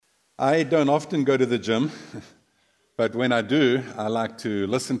I don't often go to the gym, but when I do, I like to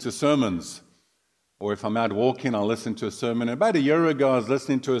listen to sermons. Or if I'm out walking, I'll listen to a sermon. About a year ago, I was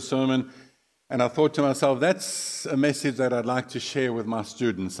listening to a sermon, and I thought to myself, that's a message that I'd like to share with my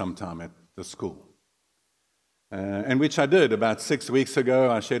students sometime at the school. And which I did. About 6 weeks ago,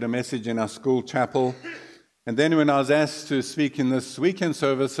 I shared a message in our school chapel. And then when I was asked to speak in this weekend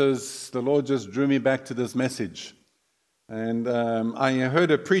services, the Lord just drew me back to this message. And I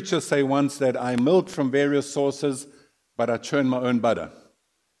heard a preacher say once that I milk from various sources, but I churn my own butter.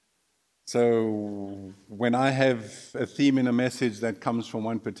 So when I have a theme in a message that comes from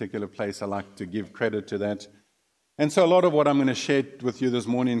one particular place, I like to give credit to that. And so a lot of what I'm going to share with you this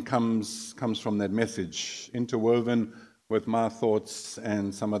morning comes from that message, interwoven with my thoughts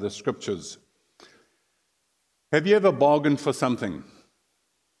and some other scriptures. Have you ever bargained for something?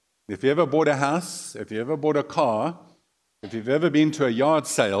 If you ever bought a house, if you ever bought a car, if you've ever been to a yard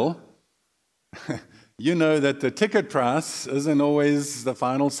sale, you know that the ticket price isn't always the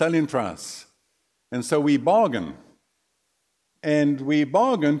final selling price. And so we bargain. And we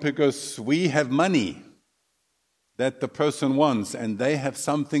bargain because we have money that the person wants, and they have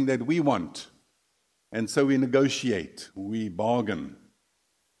something that we want. And so we negotiate, we bargain.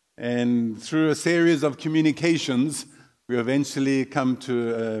 And through a series of communications, we eventually come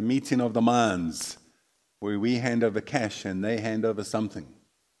to a meeting of the minds, where we hand over cash and they hand over something.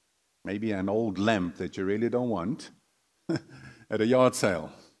 Maybe an old lamp that you really don't want at a yard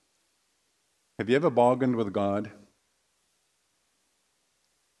sale. Have you ever bargained with God? Have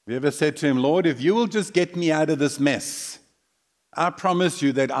you ever said to Him, Lord, if you will just get me out of this mess, I promise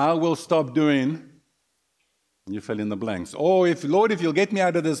you that I will stop doing, and you fill in the blanks. Or Lord, if you'll get me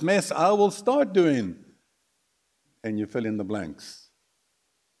out of this mess, I will start doing, and you fill in the blanks.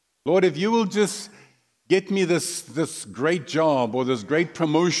 Lord, if you will just get me this great job or this great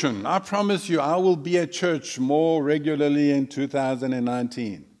promotion, I promise you I will be at church more regularly in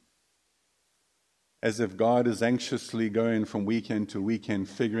 2019. As if God is anxiously going from weekend to weekend,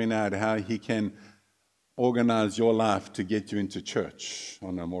 figuring out how He can organize your life to get you into church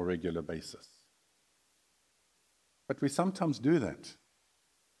on a more regular basis. But we sometimes do that.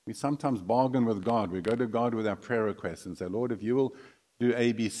 We sometimes bargain with God. We go to God with our prayer requests and say, Lord, if you will do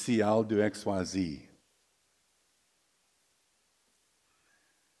A, B, C, I'll do X, Y, Z.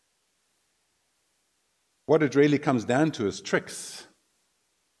 What it really comes down to is tricks,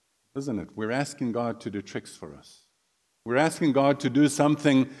 isn't it? We're asking God to do tricks for us. We're asking God to do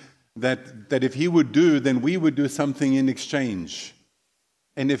something that if He would do, then we would do something in exchange.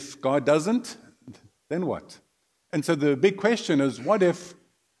 And if God doesn't, then what? And so the big question is, what if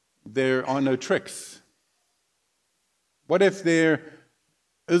there are no tricks? What if there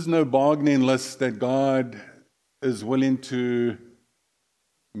is no bargaining list that God is willing to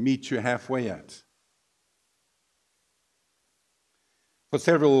meet you halfway at? For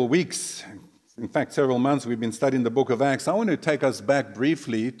several weeks, in fact, several months, we've been studying the book of Acts. I want to take us back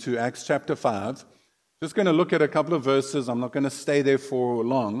briefly to Acts chapter 5. Just going to look at a couple of verses. I'm not going to stay there for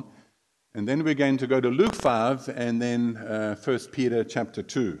long. And then we're going to go to Luke 5 and then 1 Peter chapter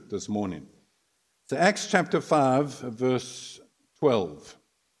 2 this morning. So Acts chapter 5, verse 12.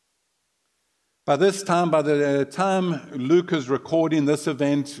 By the time Luke is recording this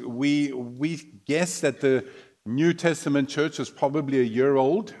event, we guess that the New Testament church is probably a year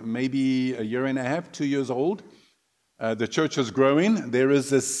old, maybe a year and a half, 2 years old. The church is growing. There is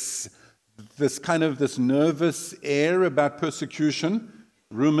this kind of this nervous air about persecution,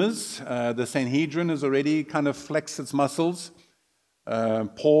 rumors. The Sanhedrin has already kind of flexed its muscles.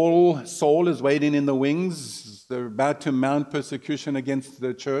 Saul is waiting in the wings. They're about to mount persecution against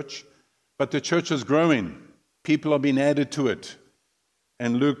the church. But the church is growing. People are being added to it.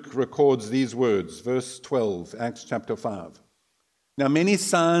 And Luke records these words, verse 12, Acts chapter 5. Now many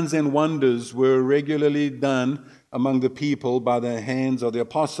signs and wonders were regularly done among the people by the hands of the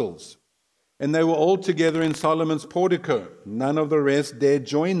apostles. And they were all together in Solomon's portico. None of the rest dared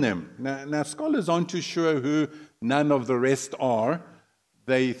join them. Now scholars aren't too sure who none of the rest are.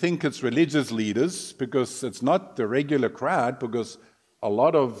 They think it's religious leaders because it's not the regular crowd, because a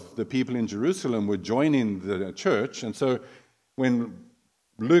lot of the people in Jerusalem were joining the church. And so when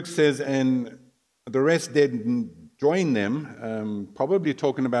Luke says, and the rest didn't join them, probably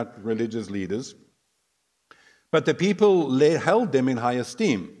talking about religious leaders. But the people held them in high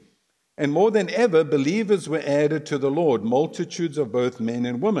esteem. And more than ever, believers were added to the Lord, multitudes of both men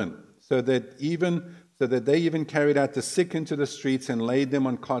and women, so that they even carried out the sick into the streets and laid them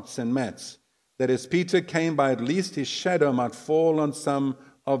on cots and mats, that as Peter came by, at least his shadow might fall on some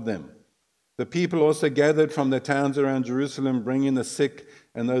of them. The people also gathered from the towns around Jerusalem, bringing the sick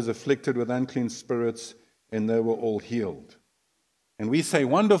and those afflicted with unclean spirits, and they were all healed. And we say,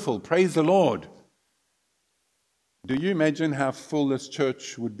 wonderful, praise the Lord. Do you imagine how full this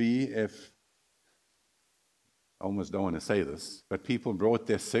church would be if, I almost don't want to say this, but people brought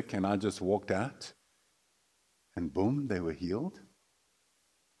their sick and I just walked out and boom, they were healed?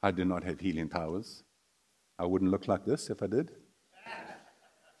 I do not have healing powers. I wouldn't look like this if I did.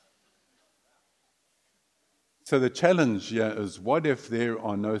 So the challenge here is, what if there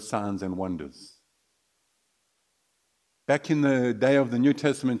are no signs and wonders? Back in the day of the New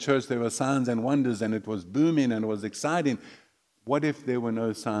Testament church, there were signs and wonders, and it was booming and it was exciting. What if there were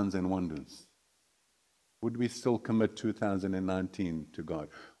no signs and wonders? Would we still commit 2019 to God?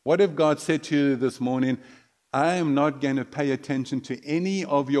 What if God said to you this morning, I am not going to pay attention to any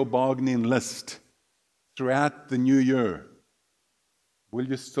of your bargaining list throughout the new year? Will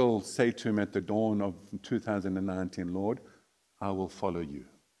you still say to him at the dawn of 2019, Lord, I will follow you?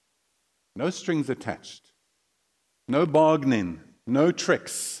 No strings attached. No bargaining, no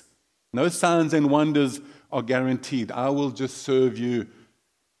tricks, no signs and wonders are guaranteed. I will just serve you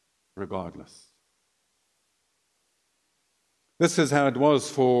regardless. This is how it was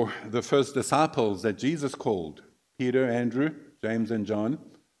for the first disciples that Jesus called, Peter, Andrew, James, and John.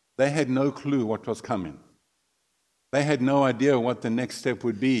 They had no clue what was coming. They had no idea what the next step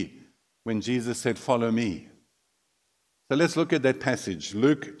would be when Jesus said, follow me. So let's look at that passage,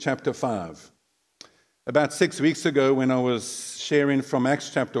 Luke chapter 5. About 6 weeks ago, when I was sharing from Acts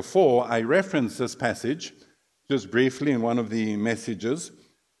chapter 4, I referenced this passage just briefly in one of the messages.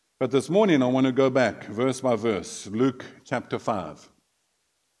 But this morning, I want to go back verse by verse. Luke chapter 5,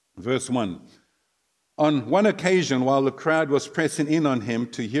 verse 1. On one occasion, while the crowd was pressing in on him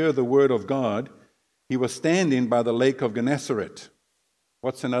to hear the word of God, he was standing by the lake of Gennesaret.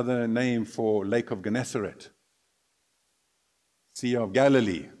 What's another name for Lake of Gennesaret? Sea of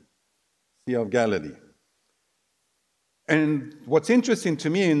Galilee. Sea of Galilee. And what's interesting to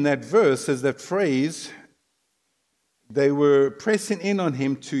me in that verse is that phrase, they were pressing in on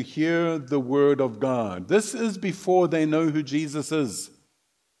him to hear the word of God. This is before they know who Jesus is.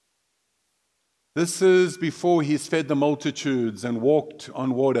 This is before he's fed the multitudes and walked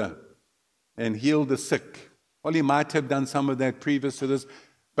on water and healed the sick. Well, he might have done some of that previous to this,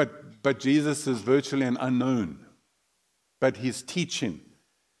 but Jesus is virtually an unknown. But he's teaching.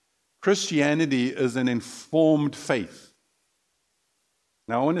 Christianity is an informed faith.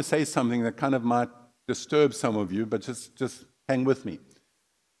 Now, I want to say something that kind of might disturb some of you, but just hang with me.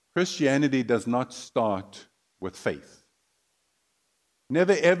 Christianity does not start with faith.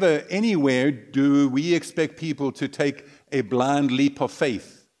 Never, ever, anywhere do we expect people to take a blind leap of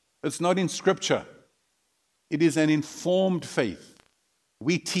faith. It's not in Scripture. It is an informed faith.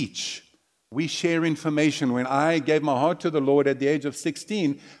 We teach. We share information. When I gave my heart to the Lord at the age of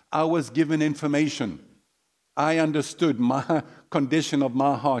 16, I was given information. I understood my condition of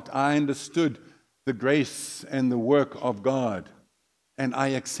my heart. I understood the grace and the work of God, and I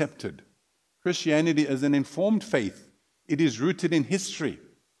accepted. Christianity is an informed faith. It is rooted in history.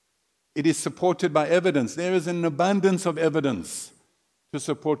 It is supported by evidence. There is an abundance of evidence to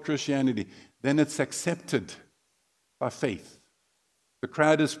support Christianity. Then it's accepted by faith. The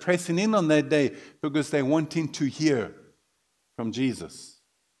crowd is pressing in on that day because they're wanting to hear from Jesus.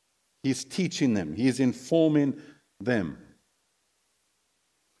 He's teaching them. He's informing them.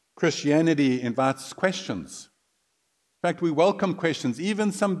 Christianity invites questions. In fact, we welcome questions,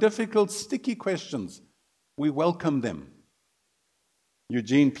 even some difficult, sticky questions. We welcome them.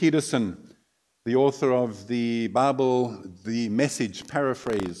 Eugene Peterson, the author of the Bible, the Message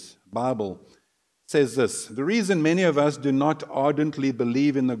Paraphrase Bible, says this: the reason many of us do not ardently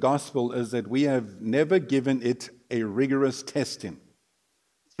believe in the gospel is that we have never given it a rigorous testing,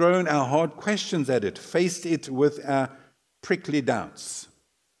 thrown our hard questions at it, faced it with our prickly doubts.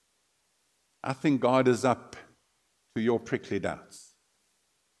 I think God is up to your prickly doubts,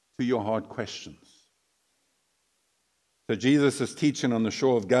 to your hard questions. So Jesus is teaching on the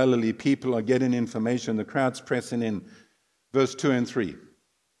shore of Galilee. People are getting information. The crowd's pressing in. Verse 2 and 3.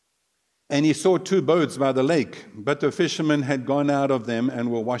 And he saw 2 boats by the lake, but the fishermen had gone out of them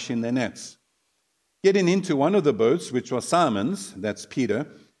and were washing their nets. Getting into one of the boats, which was Simon's, that's Peter,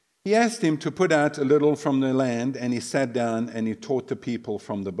 he asked him to put out a little from the land, and he sat down and he taught the people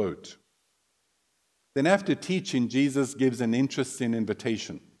from the boat. Then after teaching, Jesus gives an interesting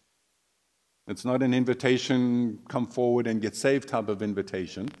invitation. It's not an invitation, come forward and get saved type of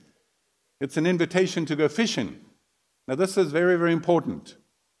invitation. It's an invitation to go fishing. Now this is very, very important.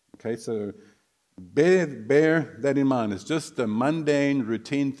 Okay, so bear that in mind. It's just a mundane,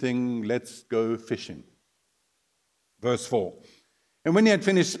 routine thing. Let's go fishing. Verse 4. And when he had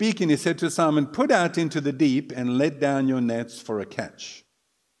finished speaking, he said to Simon, "Put out into the deep and let down your nets for a catch."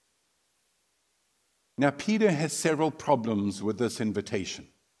 Now, Peter has several problems with this invitation.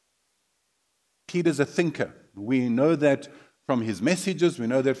 Peter's a thinker. We know that from his messages, we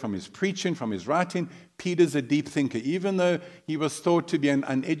know that from his preaching, from his writing. Peter's a deep thinker. Even though he was thought to be an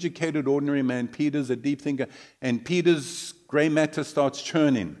uneducated, ordinary man, Peter's a deep thinker. And Peter's gray matter starts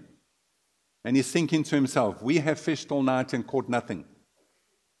churning. And he's thinking to himself, we have fished all night and caught nothing.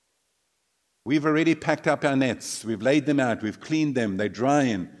 We've already packed up our nets. We've laid them out. We've cleaned them. They're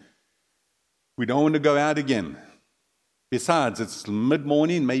drying. We don't want to go out again. Besides, it's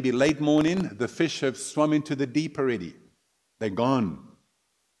mid-morning, maybe late morning. The fish have swum into the deep already. They're gone.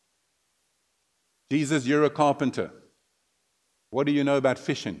 Jesus, you're a carpenter. What do you know about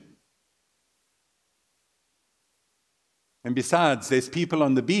fishing? And besides, there's people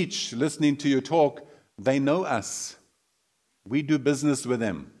on the beach listening to you talk. They know us. We do business with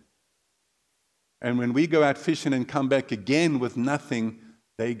them. And when we go out fishing and come back again with nothing,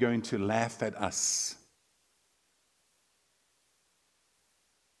 they're going to laugh at us.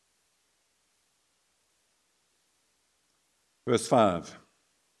 Verse 5.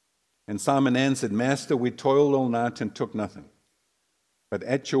 And Simon answered, "Master, we toiled all night and took nothing. But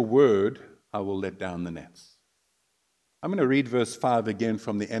at your word, I will let down the nets." I'm going to read verse 5 again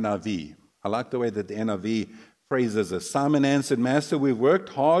from the NIV. I like the way that the NIV phrases it. Simon answered, "Master, we've worked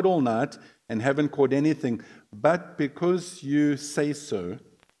hard all night and haven't caught anything. But because you say so,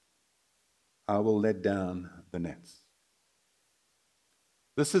 I will let down the nets."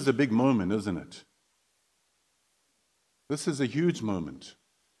 This is a big moment, isn't it? This is a huge moment.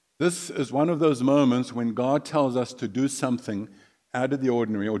 This is one of those moments when God tells us to do something out of the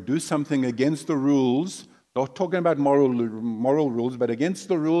ordinary or do something against the rules. Not talking about moral rules, but against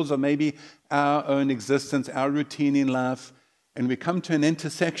the rules of maybe our own existence, our routine in life. And we come to an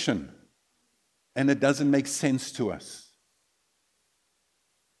intersection and it doesn't make sense to us.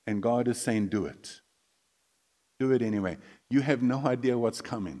 And God is saying, do it. Do it anyway. You have no idea what's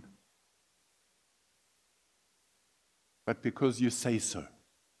coming. But because you say so.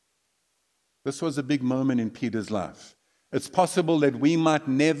 This was a big moment in Peter's life. It's possible that we might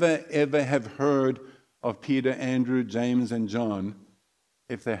never, ever have heard of Peter, Andrew, James, and John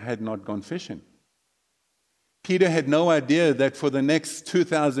if they had not gone fishing. Peter had no idea that for the next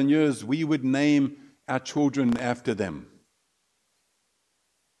 2,000 years we would name our children after them.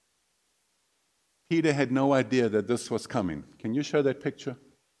 Peter had no idea that this was coming. Can you show that picture?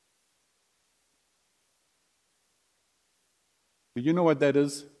 Do you know what that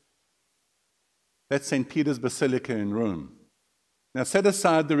is? That's St. Peter's Basilica in Rome. Now, set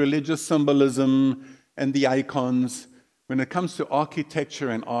aside the religious symbolism and the icons. When it comes to architecture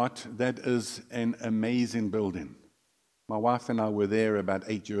and art, that is an amazing building. My wife and I were there about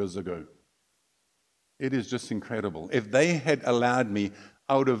 8 years ago. It is just incredible. If they had allowed me,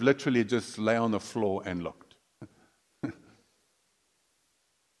 I would have literally just lay on the floor and looked.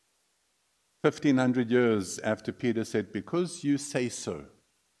 1,500 years after Peter said, "Because you say so,"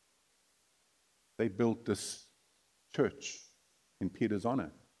 they built this church in Peter's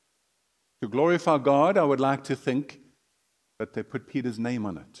honor. To glorify God, I would like to think, but they put Peter's name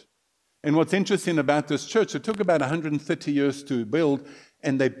on it. And what's interesting about this church, it took about 130 years to build,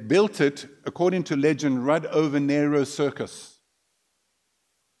 and they built it, according to legend, right over Nero Circus.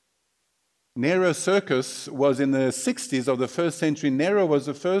 Nero Circus was in the 60s of the first century. Nero was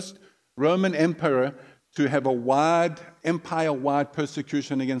the first Roman emperor to have a wide, empire-wide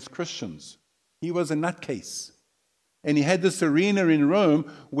persecution against Christians. He was a nutcase. And he had this arena in Rome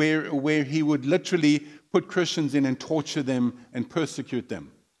where he would literally put Christians in and torture them and persecute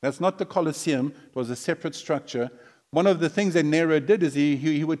them. That's not the Colosseum. It was a separate structure. One of the things that Nero did is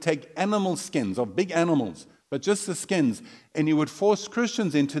he would take animal skins of big animals, but just the skins, and he would force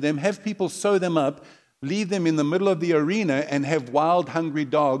Christians into them, have people sew them up, leave them in the middle of the arena, and have wild, hungry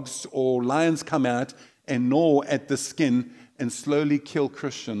dogs or lions come out and gnaw at the skin and slowly kill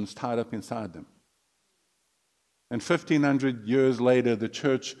Christians tied up inside them. And 1,500 years later, the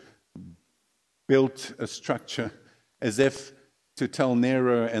church built a structure as if to tell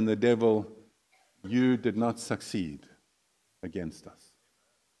Nero and the devil, "You did not succeed against us."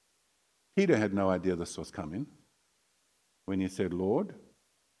 Peter had no idea this was coming when he said, "Lord,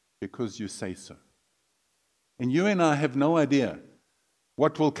 because you say so." And you and I have no idea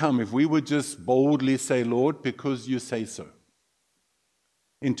what will come if we would just boldly say, "Lord, because you say so."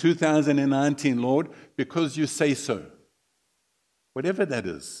 In 2019, Lord, because you say so. Whatever that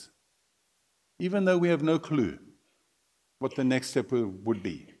is, even though we have no clue what the next step would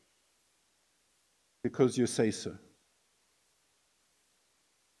be, because you say so.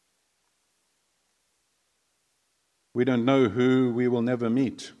 We don't know who we will never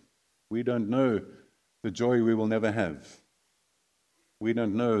meet. We don't know the joy we will never have. We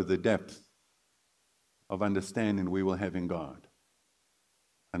don't know the depth of understanding we will have in God,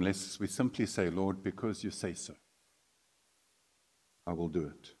 unless we simply say, Lord, because you say so, I will do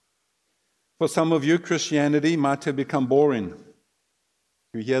it. For some of you, Christianity might have become boring.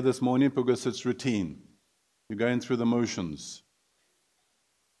 You're here this morning because it's routine. You're going through the motions.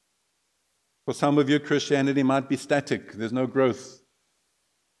 For some of you, Christianity might be static. There's no growth.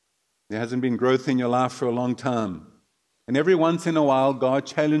 There hasn't been growth in your life for a long time. And every once in a while, God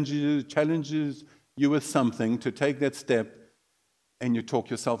challenges you with something to take that step, and you talk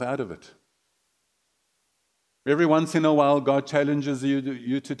yourself out of it. Every once in a while, God challenges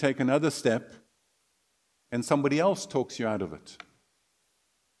you to take another step, and somebody else talks you out of it.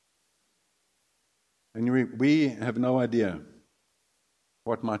 And we have no idea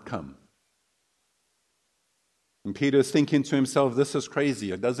what might come. And Peter's thinking to himself, this is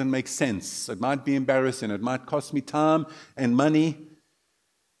crazy. It doesn't make sense. It might be embarrassing. It might cost me time and money.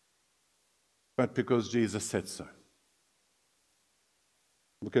 But because Jesus said so.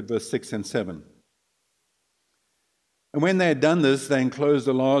 Look at verse 6 and 7. And when they had done this, they enclosed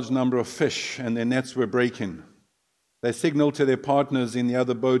a large number of fish, and their nets were breaking. They signaled to their partners in the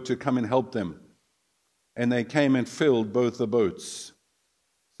other boat to come and help them. And they came and filled both the boats,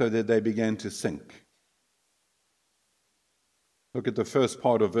 so that they began to sink. Look at the first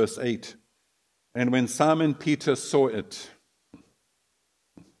part of verse 8. And when Simon Peter saw it,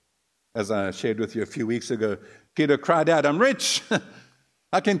 as I shared with you a few weeks ago, Peter cried out, I'm rich!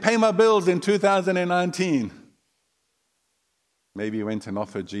 I can pay my bills in 2019. Maybe he went and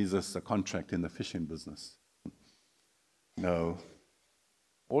offered Jesus a contract in the fishing business. No.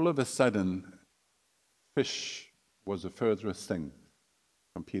 All of a sudden, fish was the furthest thing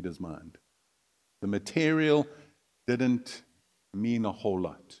from Peter's mind. The material didn't mean a whole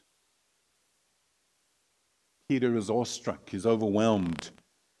lot. Peter is awestruck. He's overwhelmed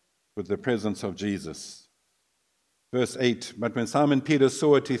with the presence of Jesus. Verse 8, but when Simon Peter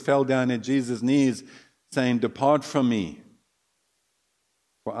saw it, he fell down at Jesus' knees, saying, depart from me,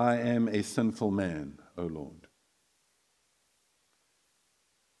 for I am a sinful man, O Lord.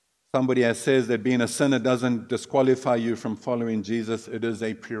 Somebody has said that being a sinner doesn't disqualify you from following Jesus. It is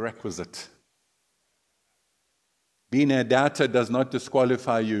a prerequisite. Being a doubter does not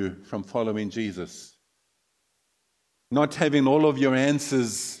disqualify you from following Jesus. Not having all of your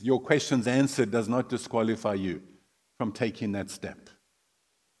answers, your questions answered, does not disqualify you from taking that step.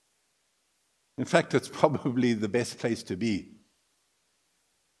 In fact, it's probably the best place to be.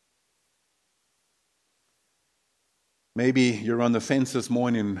 Maybe you're on the fence this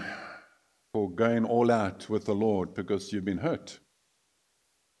morning for going all out with the Lord because you've been hurt.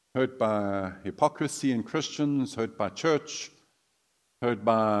 Hurt by hypocrisy in Christians, hurt by church, hurt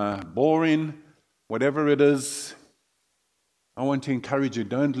by boring, whatever it is. I want to encourage you,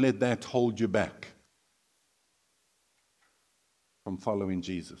 don't let that hold you back from following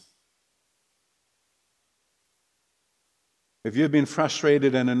Jesus. If you've been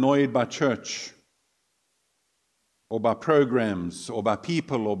frustrated and annoyed by church, or by programs, or by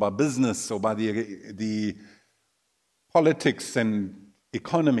people, or by business, or by the politics and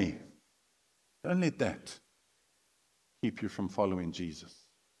economy, don't let that keep you from following Jesus.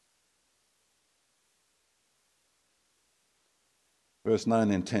 Verse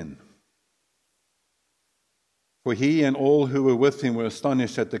 9 and 10. For he and all who were with him were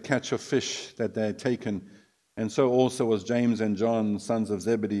astonished at the catch of fish that they had taken, and so also was James and John, sons of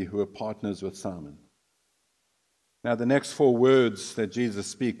Zebedee, who were partners with Simon. Now, the next 4 words that Jesus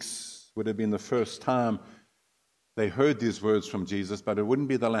speaks would have been the first time they heard these words from Jesus, but it wouldn't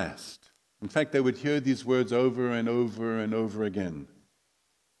be the last. In fact, they would hear these words over and over and over again.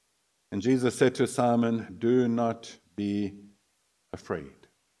 And Jesus said to Simon, do not be afraid.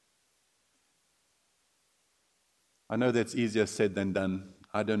 I know that's easier said than done.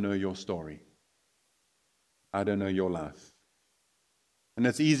 I don't know your story. I don't know your life. And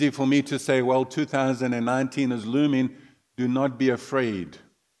it's easy for me to say, well, 2019 is looming. Do not be afraid.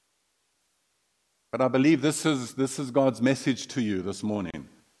 But I believe this is God's message to you this morning.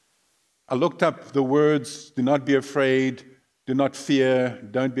 I looked up the words, do not be afraid, do not fear,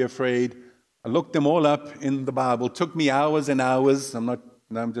 don't be afraid. I looked them all up in the Bible. It took me hours and hours.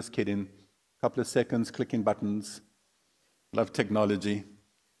 I'm just kidding. A couple of seconds clicking buttons. Love technology.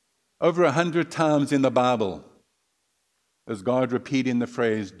 Over 100 times in the Bible is God repeating the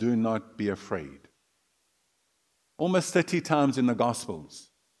phrase, do not be afraid. Almost 30 times in the Gospels,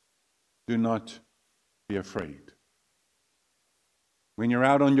 do not be afraid. When you're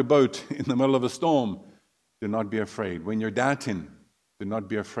out on your boat in the middle of a storm, do not be afraid. When you're doubting, do not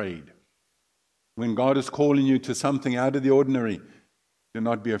be afraid. When God is calling you to something out of the ordinary, do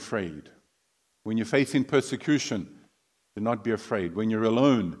not be afraid. When you're facing persecution, do not be afraid. When you're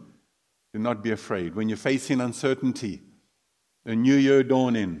alone, do not be afraid. When you're facing uncertainty, a new year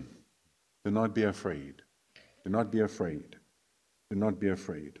dawning, do not be afraid. Do not be afraid. Do not be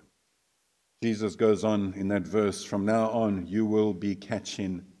afraid. Jesus goes on in that verse, from now on, you will be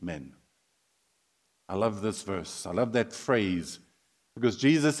catching men. I love this verse. I love that phrase. Because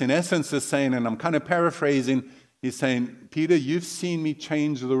Jesus, in essence, is saying, and I'm kind of paraphrasing, he's saying, Peter, you've seen me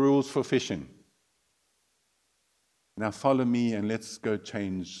change the rules for fishing. Now follow me and let's go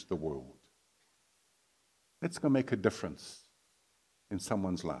change the world. Let's go make a difference in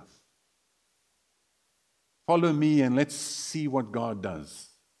someone's life. Follow me and let's see what God does.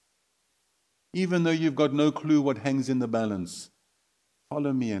 Even though you've got no clue what hangs in the balance,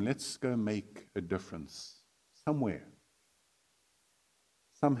 follow me and let's go make a difference somewhere.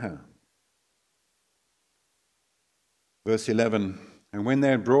 Somehow. Verse 11, and when they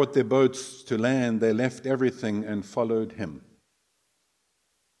had brought their boats to land, they left everything and followed him.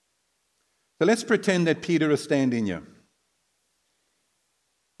 So let's pretend that Peter is standing here.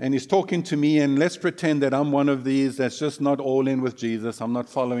 And he's talking to me, and let's pretend that I'm one of these that's just not all in with Jesus. I'm not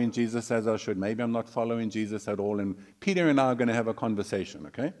following Jesus as I should. Maybe I'm not following Jesus at all. And Peter and I are going to have a conversation,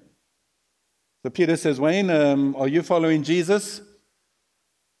 okay? So Peter says, Wayne, are you following Jesus?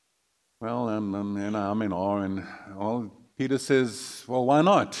 Well, I'm in awe. And Peter says, well, why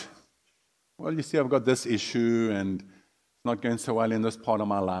not? Well, you see, I've got this issue, and it's not going so well in this part of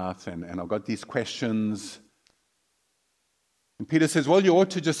my life, and I've got these questions. And Peter says, well, you ought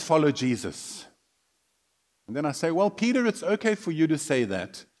to just follow Jesus. And then I say, well, Peter, it's okay for you to say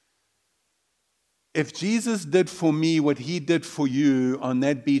that. If Jesus did for me what he did for you on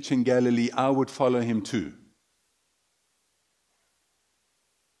that beach in Galilee, I would follow him too.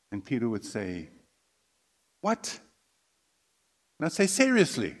 And Peter would say, what? And I'd say,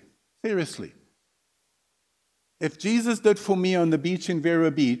 seriously. If Jesus did for me on the beach in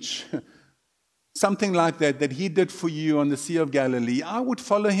Vero Beach, something like that he did for you on the Sea of Galilee, I would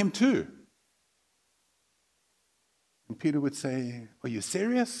follow him too. And Peter would say, are you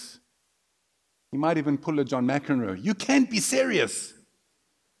serious? He might even pull a John McEnroe. You can't be serious.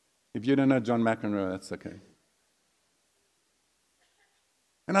 If you don't know John McEnroe, that's okay.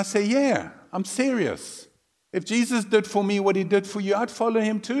 And I say, yeah, I'm serious. If Jesus did for me what he did for you, I'd follow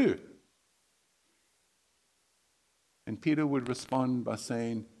him too. And Peter would respond by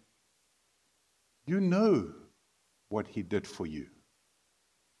saying, you know what he did for you.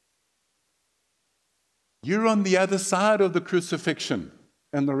 You're on the other side of the crucifixion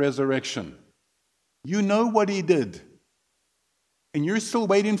and the resurrection. You know what he did. And you're still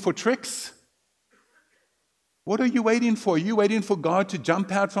waiting for tricks? What are you waiting for? Are you waiting for God to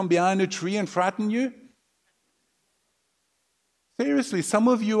jump out from behind a tree and frighten you? Seriously, some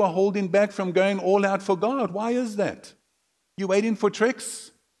of you are holding back from going all out for God. Why is that? You waiting for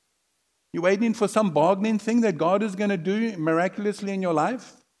tricks? You waiting for some bargaining thing that God is going to do miraculously in your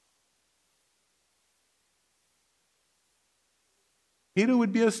life? Peter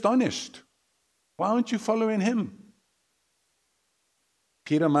would be astonished. Why aren't you following him?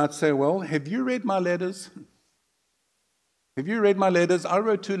 Peter might say, well, have you read my letters? Have you read my letters? I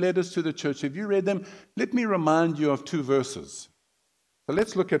wrote 2 letters to the church. Have you read them? Let me remind you of 2 verses. So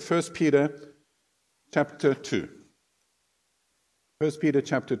let's look at 1 Peter chapter 2. 1 Peter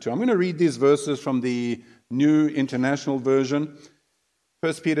chapter 2. I'm going to read these verses from the New International Version.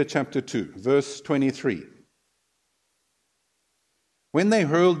 1 Peter chapter 2, verse 23. When they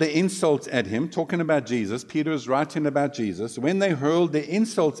hurled the insults at him, talking about Jesus, Peter is writing about Jesus. When they hurled the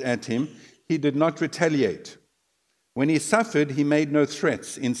insults at him, he did not retaliate. When he suffered, he made no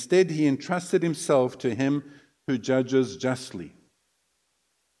threats. Instead, he entrusted himself to him who judges justly.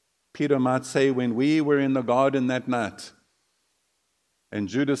 Peter might say, when we were in the garden that night, and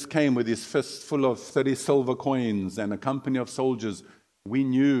Judas came with his fist full of 30 silver coins and a company of soldiers, we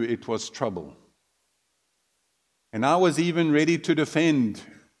knew it was trouble. And I was even ready to defend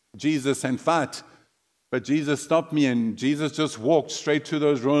Jesus and fight, but Jesus stopped me, and Jesus just walked straight to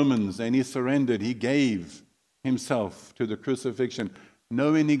those Romans, and he surrendered. He gave himself to the crucifixion,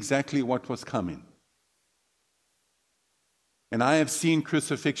 knowing exactly what was coming. And I have seen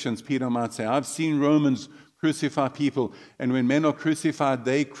crucifixions, Peter might say. I've seen Romans crucify people, and when men are crucified,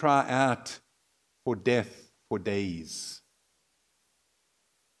 they cry out for death for days.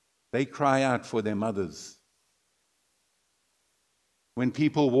 They cry out for their mothers. When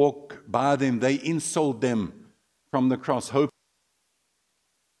people walk by them, they insult them from the cross, hoping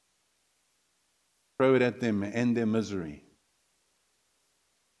throw it at them, end their misery.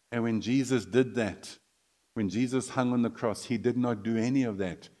 And when Jesus did that, when Jesus hung on the cross, he did not do any of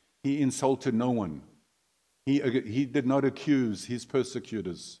that. He insulted no one. He did not accuse his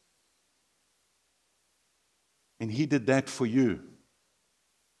persecutors. And he did that for you.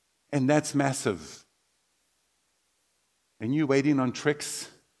 And that's massive. And you waiting on tricks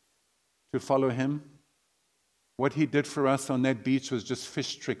to follow him? What he did for us on that beach was just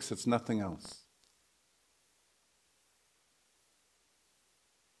fish tricks. It's nothing else.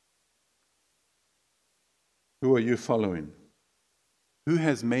 Who are you following? Who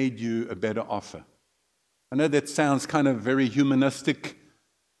has made you a better offer? I know that sounds kind of very humanistic,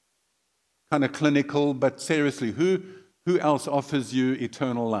 kind of clinical, but seriously, who else offers you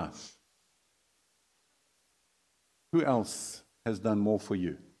eternal life? Who else has done more for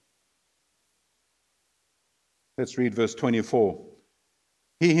you? Let's read verse 24.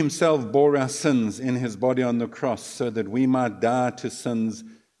 He himself bore our sins in his body on the cross so that we might die to sins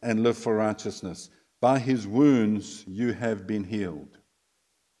and live for righteousness. By his wounds you have been healed.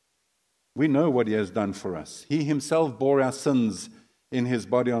 We know what he has done for us. He himself bore our sins in his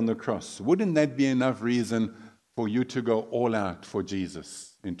body on the cross. Wouldn't that be enough reason for you to go all out for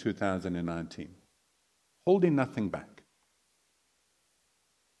Jesus in 2019? Holding nothing back.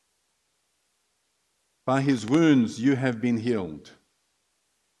 By his wounds you have been healed.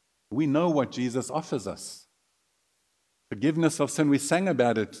 We know what Jesus offers us. Forgiveness of sin. We sang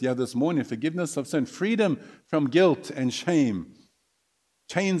about it this morning. Forgiveness of sin. Freedom from guilt and shame.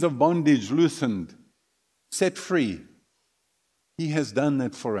 Chains of bondage loosened. Set free. He has done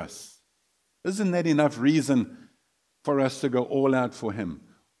that for us. Isn't that enough reason for us to go all out for him?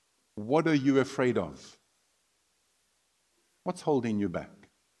 What are you afraid of? What's holding you back?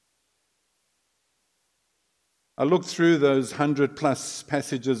 I looked through those 100+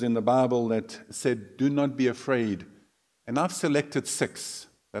 passages in the Bible that said, do not be afraid. And I've selected 6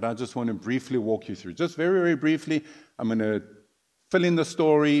 that I just want to briefly walk you through. Just very, very briefly, I'm going to fill in the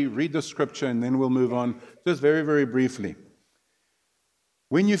story, read the scripture, and then we'll move on. Just very, very briefly.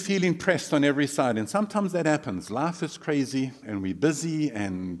 When you feel pressed on every side, and sometimes that happens, life is crazy, and we're busy,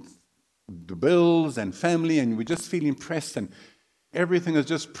 and the bills and family, and we just feel pressed, and everything is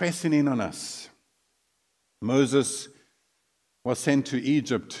just pressing in on us. Moses was sent to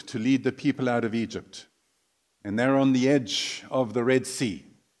Egypt to lead the people out of Egypt. And they're on the edge of the Red Sea.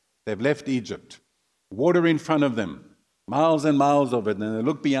 They've left Egypt. Water in front of them, miles and miles of it. And they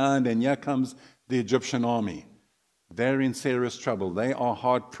look behind, and here comes the Egyptian army. They're in serious trouble. They are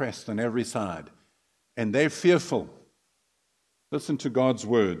hard-pressed on every side. And they're fearful. Listen to God's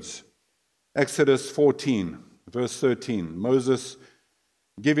words. Exodus 14, verse 13. Moses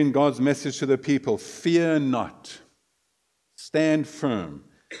giving God's message to the people, fear not, stand firm,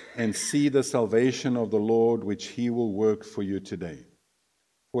 and see the salvation of the Lord, which he will work for you today.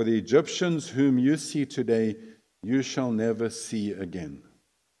 For the Egyptians whom you see today, you shall never see again.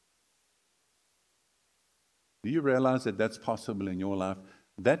 Do you realize that that's possible in your life?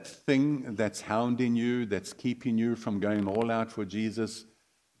 That thing that's hounding you, that's keeping you from going all out for Jesus,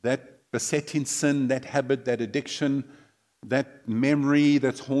 that besetting sin, that habit, that addiction, that memory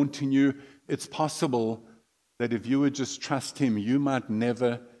that's haunting you, it's possible that if you would just trust him, you might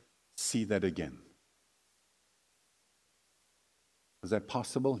never see that again. Is that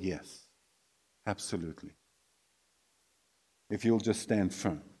possible? Yes, absolutely. If you'll just stand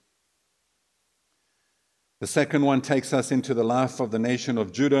firm. The second one takes us into the life of the nation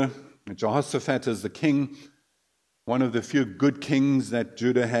of Judah. Jehoshaphat is the king, one of the few good kings that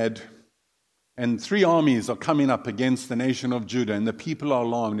Judah had. And 3 armies are coming up against the nation of Judah, and the people are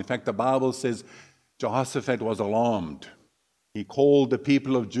alarmed. In fact, the Bible says Jehoshaphat was alarmed. He called the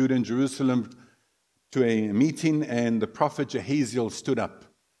people of Judah and Jerusalem to a meeting, and the prophet Jehaziel stood up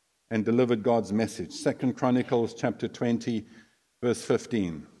and delivered God's message. 2 Chronicles chapter 20, verse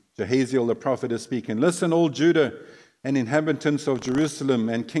 15. Jehaziel the prophet is speaking. Listen, all Judah and inhabitants of Jerusalem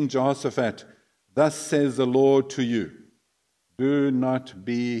and King Jehoshaphat, thus says the Lord to you, do not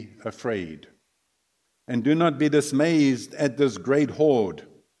be afraid. And do not be dismayed at this great horde.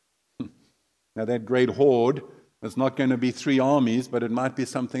 Now that great horde is not going to be 3 armies, but it might be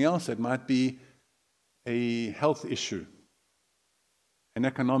something else. It might be a health issue, an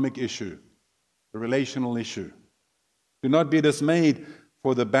economic issue, a relational issue. Do not be dismayed,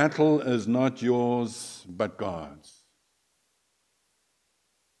 for the battle is not yours, but God's.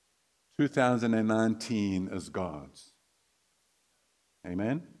 2019 is God's.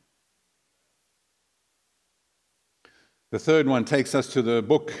 Amen? The third one takes us to the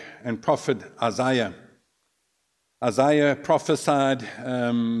book and prophet Isaiah. Isaiah prophesied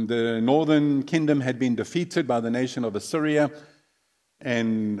the northern kingdom had been defeated by the nation of Assyria,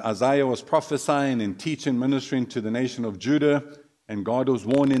 and Isaiah was prophesying and teaching, ministering to the nation of Judah, and God was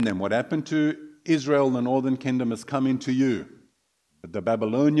warning them, what happened to Israel, the northern kingdom, is coming to you. The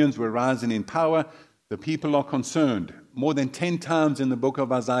Babylonians were rising in power. The people are concerned. More than 10 times in the book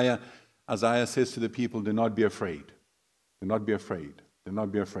of Isaiah, Isaiah says to the people, do not be afraid. Do not be afraid. Do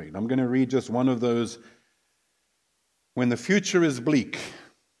not be afraid. I'm going to read just one of those. When the future is bleak,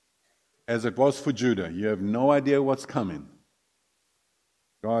 as it was for Judah, you have no idea what's coming.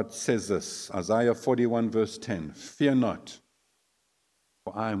 God says this, Isaiah 41 verse 10, fear not,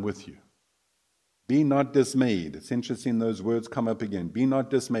 for I am with you. Be not dismayed. It's interesting those words come up again. Be not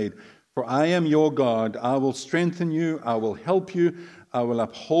dismayed, for I am your God. I will strengthen you. I will help you. I will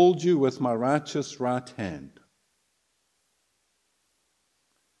uphold you with my righteous right hand.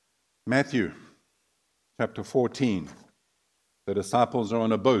 Matthew chapter 14. The disciples are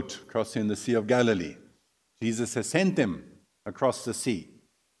on a boat crossing the Sea of Galilee. Jesus has sent them across the sea.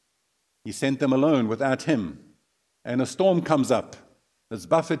 He sent them alone without him. And a storm comes up. It's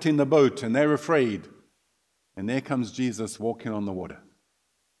buffeting the boat, and they're afraid. And there comes Jesus walking on the water.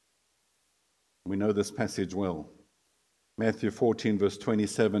 We know this passage well. Matthew 14, verse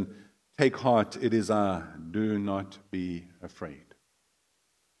 27, take heart, it is I, do not be afraid.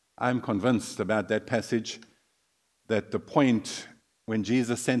 I'm convinced about that passage that the point when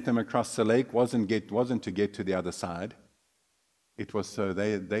Jesus sent them across the lake wasn't to get to the other side. It was so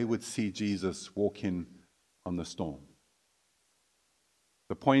they would see Jesus walking on the storm.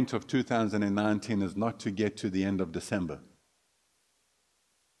 The point of 2019 is not to get to the end of December.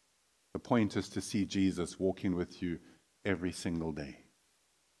 The point is to see Jesus walking with you every single day.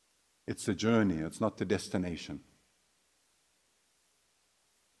 It's a journey, it's not the destination.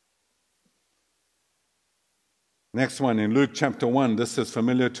 Next one, in Luke chapter 1, this is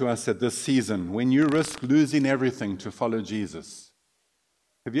familiar to us at this season. When you risk losing everything to follow Jesus,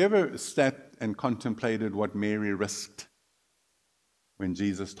 have you ever sat and contemplated what Mary risked when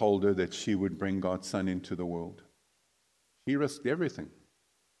Jesus told her that she would bring God's Son into the world? She risked everything.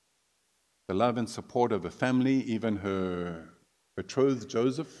 The love and support of her family, even her betrothed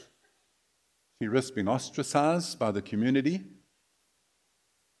Joseph. She risked being ostracized by the community.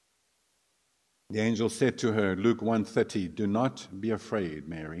 The angel said to her, Luke 1:30, do not be afraid,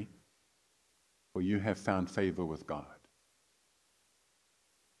 Mary, for you have found favor with God.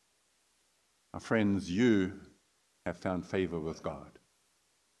 My friends, you have found favor with God.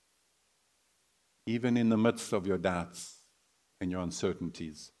 Even in the midst of your doubts and your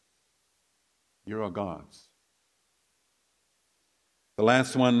uncertainties, you are God's. The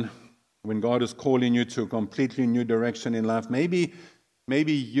last one, when God is calling you to a completely new direction in life, maybe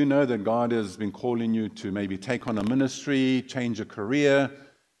you know that God has been calling you to maybe take on a ministry, change a career,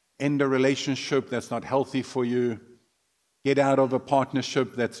 end a relationship that's not healthy for you, get out of a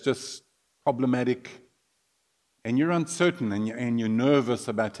partnership that's just problematic, and you're uncertain and you're nervous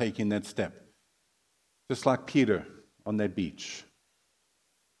about taking that step. Just like Peter on that beach.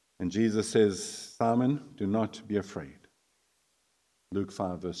 And Jesus says, Simon, do not be afraid. Luke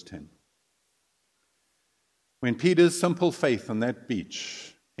 5, verse 10. When Peter's simple faith on that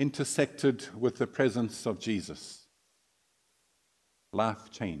beach intersected with the presence of Jesus, life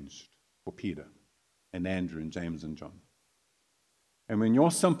changed for Peter and Andrew and James and John. And when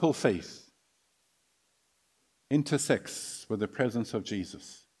your simple faith intersects with the presence of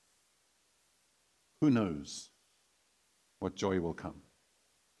Jesus, who knows what joy will come?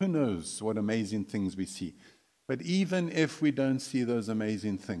 Who knows what amazing things we see? But even if we don't see those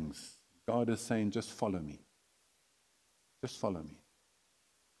amazing things, God is saying, just follow me. Just follow me.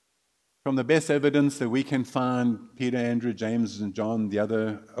 From the best evidence that we can find, Peter, Andrew, James, and John, the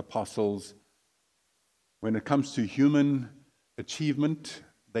other apostles, when it comes to human achievement,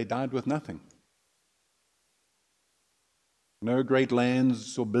 they died with nothing. No great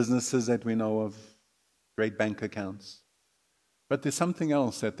lands or businesses that we know of, great bank accounts. But there's something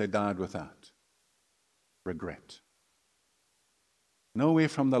else that they died without. Regret. Nowhere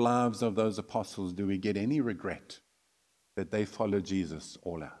from the lives of those apostles do we get any regret that they followed Jesus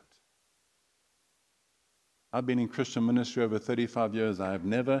all out. I've been in Christian ministry over 35 years. I have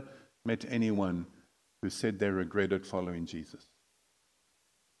never met anyone who said they regretted following Jesus.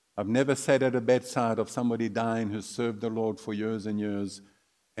 I've never sat at a bedside of somebody dying who served the Lord for years and years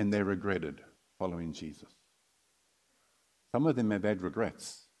and they regretted following Jesus. Some of them have had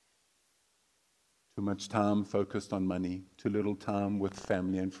regrets. Too much time focused on money, too little time with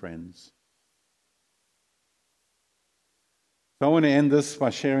family and friends. So I want to end this by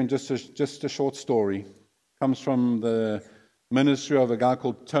sharing just a short story, comes from the ministry of a guy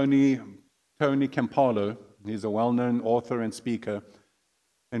called Tony Campolo. He's a well-known author and speaker.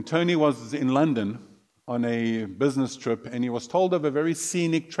 And Tony was in London on a business trip, and he was told of a very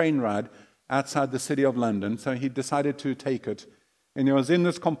scenic train ride outside the city of London, so he decided to take it. And he was in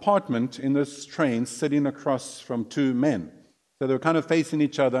this compartment, in this train, sitting across from two men. So they were kind of facing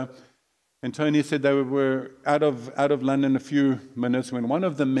each other. And Tony said they were out of London a few minutes when one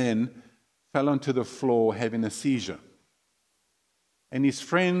of the men fell onto the floor having a seizure. And his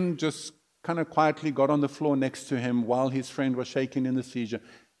friend just kind of quietly got on the floor next to him while his friend was shaking in the seizure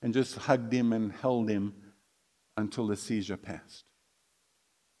and just hugged him and held him until the seizure passed.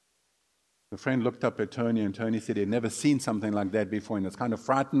 The friend looked up at Tony, and Tony said he'd never seen something like that before and was kind of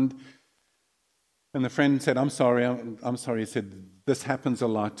frightened. And the friend said, I'm sorry. He said, this happens a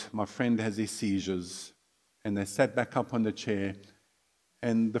lot. My friend has these seizures. And they sat back up on the chair.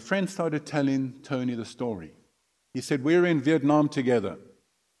 And the friend started telling Tony the story. He said, we were in Vietnam together.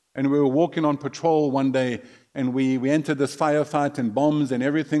 And we were walking on patrol one day. And we entered this firefight and bombs and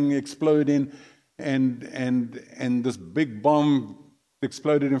everything exploding. And this big bomb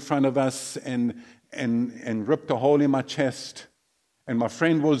exploded in front of us and ripped a hole in my chest. And my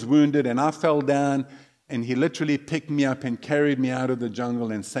friend was wounded, and I fell down, and he literally picked me up and carried me out of the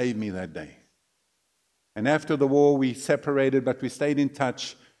jungle and saved me that day. And after the war, we separated, but we stayed in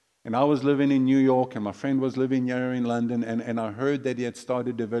touch. And I was living in New York, and my friend was living here in London, and I heard that he had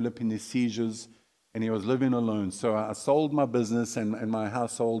started developing these seizures, and he was living alone. So I sold my business and my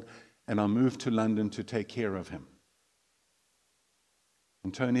household, and I moved to London to take care of him.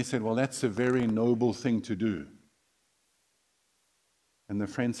 And Tony said, well, that's a very noble thing to do. And the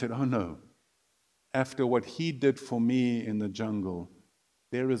friend said, oh no, after what he did for me in the jungle,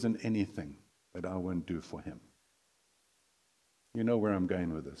 there isn't anything that I won't do for him. You know where I'm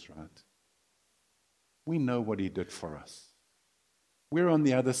going with this, right? We know what he did for us. We're on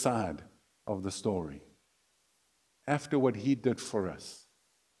the other side of the story. After what he did for us,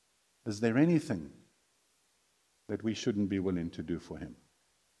 is there anything that we shouldn't be willing to do for him?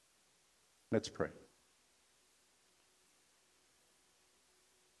 Let's pray.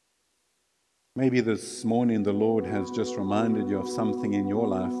 Maybe this morning the Lord has just reminded you of something in your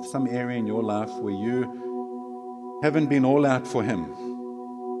life, some area in your life where you haven't been all out for him.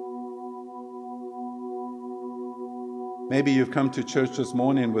 Maybe you've come to church this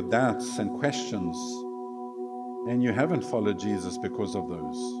morning with doubts and questions, and you haven't followed Jesus because of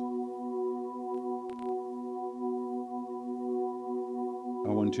those.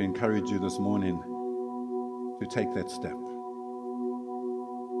 I want to encourage you this morning to take that step.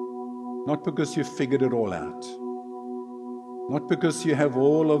 Not because you've figured it all out. Not because you have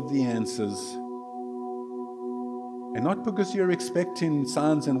all of the answers. And not because you're expecting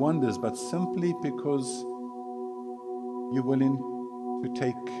signs and wonders, but simply because you're willing to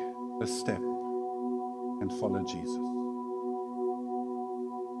take a step and follow Jesus.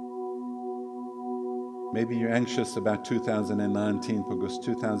 Maybe you're anxious about 2019 because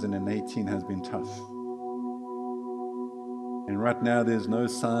 2018 has been tough. And right now there's no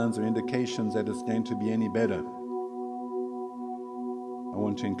signs or indications that it's going to be any better. I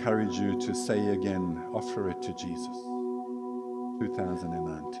want to encourage you to say again, offer it to Jesus.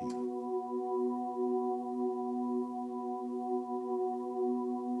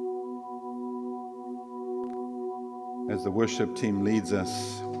 2019. As the worship team leads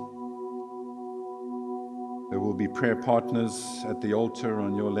us, there will be prayer partners at the altar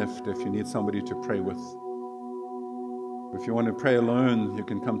on your left if you need somebody to pray with. If you want to pray alone, you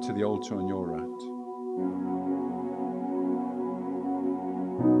can come to the altar on your right.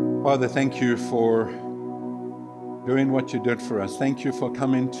 Father, thank you for doing what you did for us. Thank you for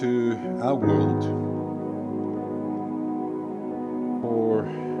coming to our world, for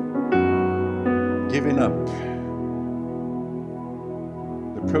giving up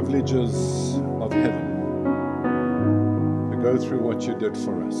the privileges of heaven to go through what you did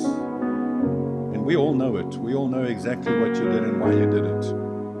for us. And we all know it. We all know exactly what you did and why you did it.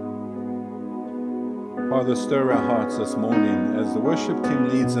 Father, stir our hearts this morning as the worship team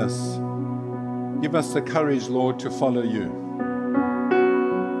leads us. Give us the courage, Lord, to follow you.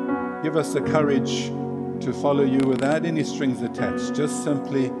 Give us the courage to follow you without any strings attached, just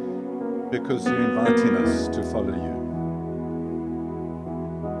simply because you're inviting us to follow you.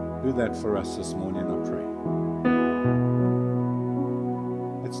 Do that for us this morning, I pray.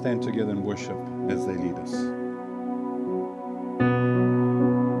 Let's stand together and worship as they lead us.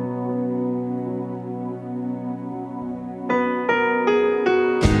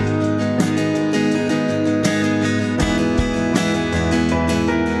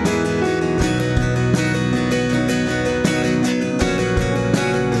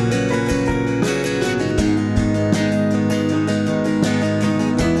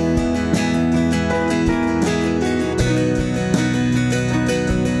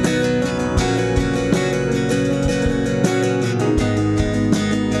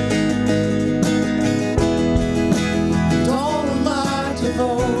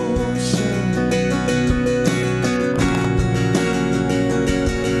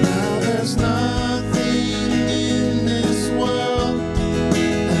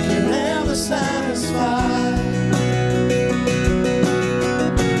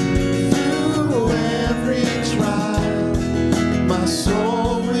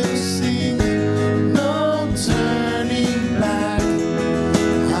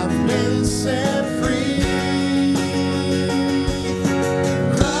 set free.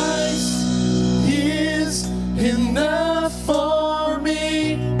 Christ is enough for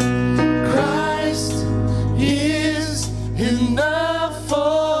me. Christ is enough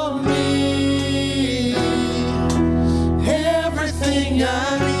for me. Everything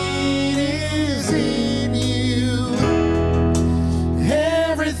I need is in you.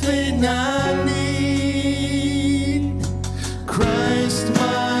 Everything I need. Christ,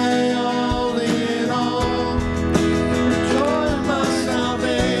 my all in all. Joy of my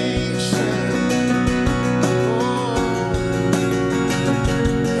salvation.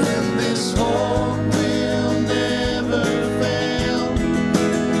 And this hope will never fail.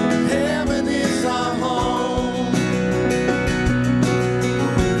 Heaven is our home.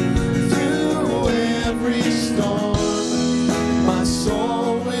 Through every storm, my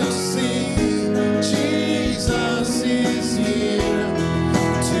soul will sing. Jesus is here.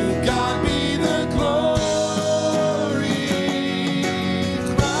 To God be the glory.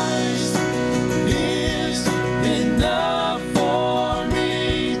 Christ is enough for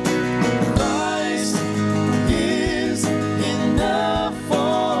me. Christ is enough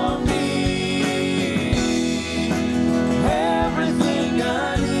for me. Everything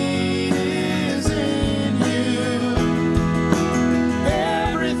I need is in you.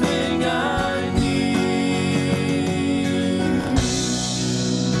 Everything I need.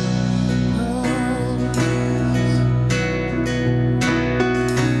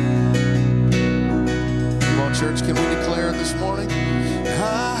 Come on, church, can we declare this morning?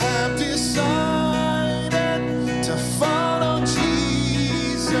 I have decided to follow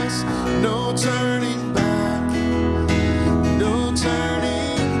Jesus. No turning back. No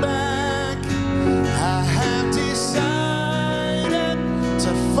turning back. I have decided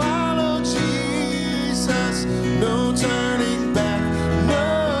to follow Jesus. No turning back.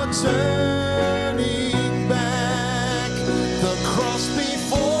 No turning back. The cross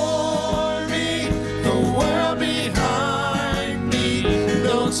before me, the world behind me.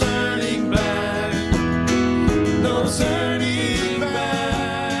 No turning back. No turning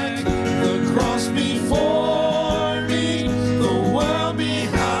back. The cross before me, the world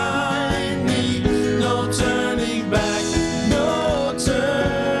behind me. No turning back. No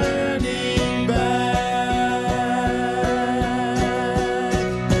turning back.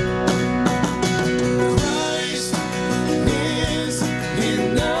 Christ is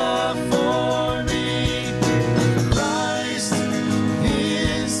enough for me. Christ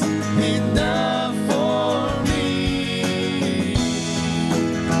is enough for me.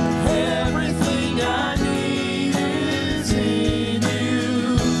 Everything I need is in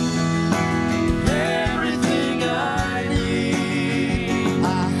you. Everything I need. I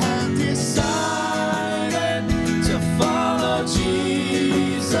have decided to follow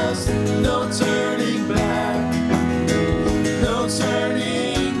Jesus. No turning back. No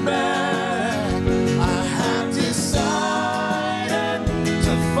turning back. I have decided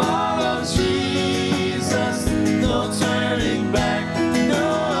to follow Jesus. No turning back.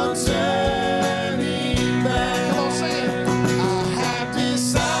 No turning back. Come on, say it. I have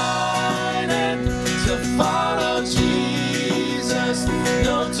decided to follow Jesus.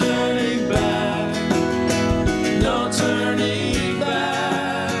 No turning back. No turning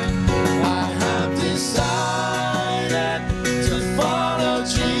back. I have decided to follow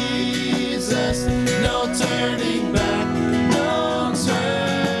Jesus. No turning back. No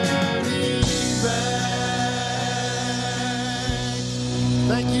turning back.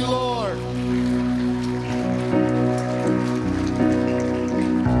 Thank you, Lord.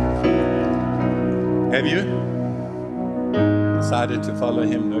 Have you decided to follow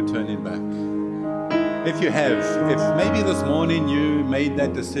him? No turning back. If you have, if maybe this morning you made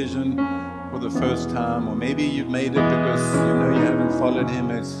that decision for the first time, or maybe you've made it because you know you haven't followed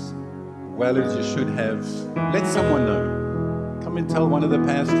him as well as you should have, let someone know. Come and tell one of the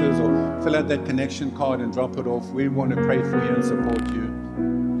pastors, or fill out that connection card and drop it off. We want to pray for you and support you.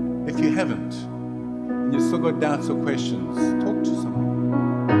 If you haven't, and you've still got doubts or questions, talk to someone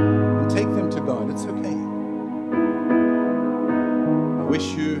and take them to God. It's okay. I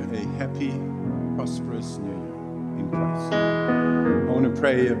wish you a happy, prosperous new year in Christ. I want to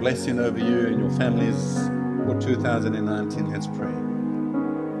pray a blessing over you and your families for 2019. Let's pray.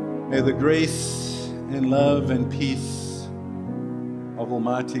 May the grace and love and peace of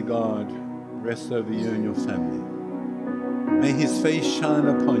Almighty God rest over you and your family. May his face shine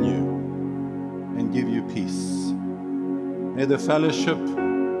upon you and give you peace. May the fellowship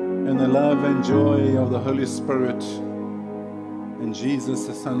and the love and joy of the Holy Spirit and Jesus,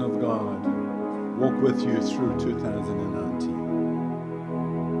 the Son of God, walk with you through 2019.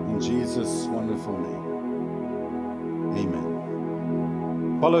 In Jesus' wonderful name.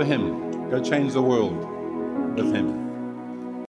 Amen. Follow him. Go change the world with him.